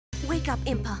Wake up,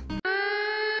 Impa.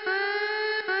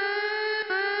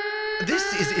 This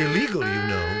is illegal, you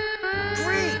know.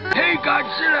 Great! Hey,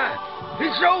 Godzilla!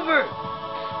 It's over!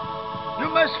 You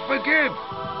must forgive!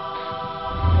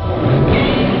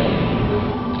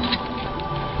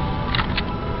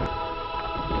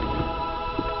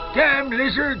 Damn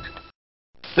lizard!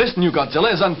 This new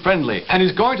Godzilla is unfriendly, and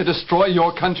he's going to destroy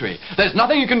your country. There's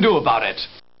nothing you can do about it.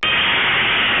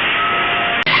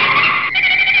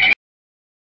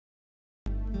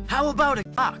 How about a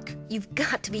cock? You've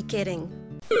got to be kidding.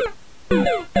 You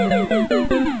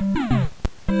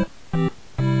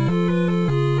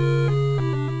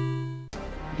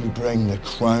bring the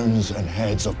crowns and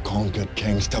heads of conquered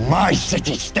kings to my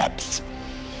city steps.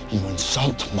 You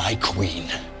insult my queen.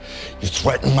 You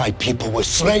threaten my people with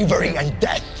slavery and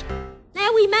death.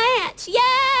 Now we match!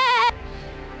 Yeah!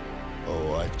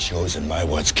 Oh, I've chosen my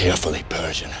words carefully,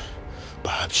 Persian.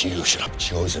 Perhaps you should have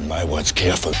chosen my words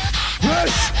carefully.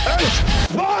 This is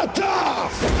Sparta!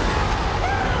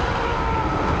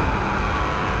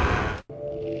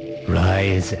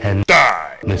 Rise and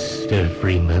Die! Mr.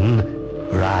 Freeman,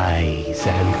 rise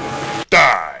and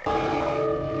Die!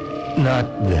 not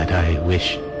that I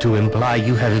wish to imply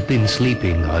you have been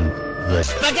sleeping on the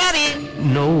Spaghetti!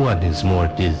 No one is more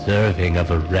deserving of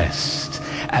a rest,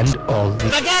 and all the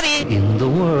Spaghetti! in the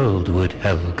world would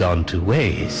have gone to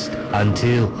waste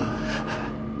until,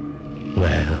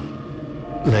 well,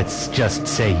 let's just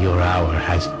say your hour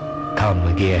has come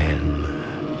again.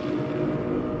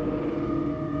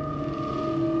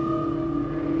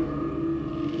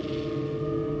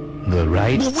 The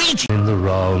right in the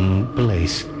wrong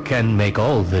place can make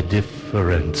all the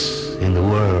difference in the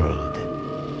world.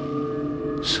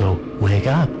 So wake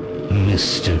up,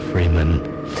 Mr. Freeman.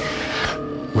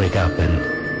 Wake up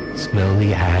and smell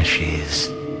the ashes.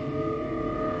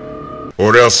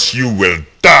 Or else you will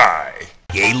die!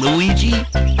 Hey, Luigi?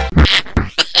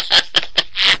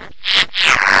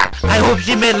 I hope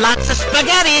she made lots of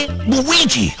spaghetti!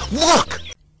 Luigi, look!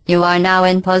 You are now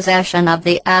in possession of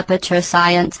the Aperture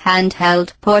Science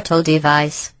handheld portal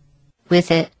device. With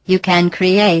it, you can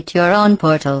create your own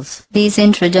portals. These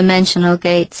intradimensional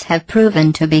gates have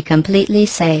proven to be completely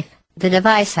safe. The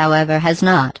device, however, has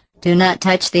not. Do not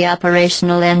touch the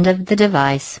operational end of the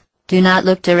device. Do not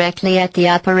look directly at the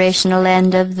operational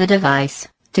end of the device.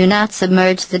 Do not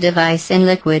submerge the device in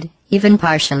liquid, even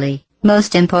partially.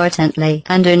 Most importantly,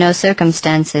 under no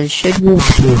circumstances should you...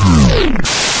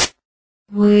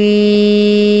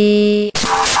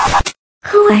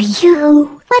 Who are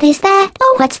you? What is that?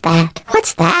 Oh, what's that?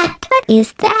 What's that? What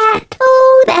is that?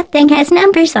 Oh, that thing has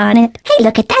numbers on it. Hey,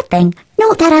 look at that thing.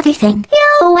 No, that other thing.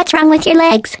 Yo, what's wrong with your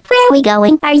legs? Where are we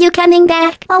going? Are you coming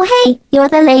back? Oh, hey, you're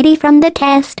the lady from the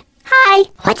test. Hi.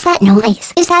 What's that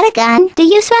noise? Is that a gun? Do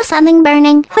you smell something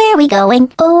burning? Where are we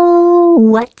going? Oh,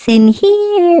 what's in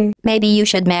here? Maybe you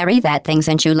should marry that thing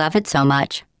since you love it so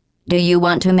much. Do you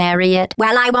want to marry it?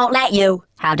 Well, I won't let you.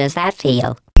 How does that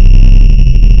feel?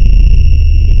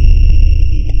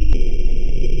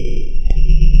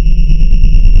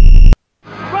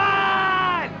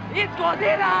 Run! It's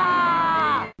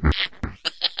Godzilla!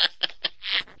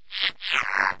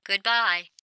 Goodbye.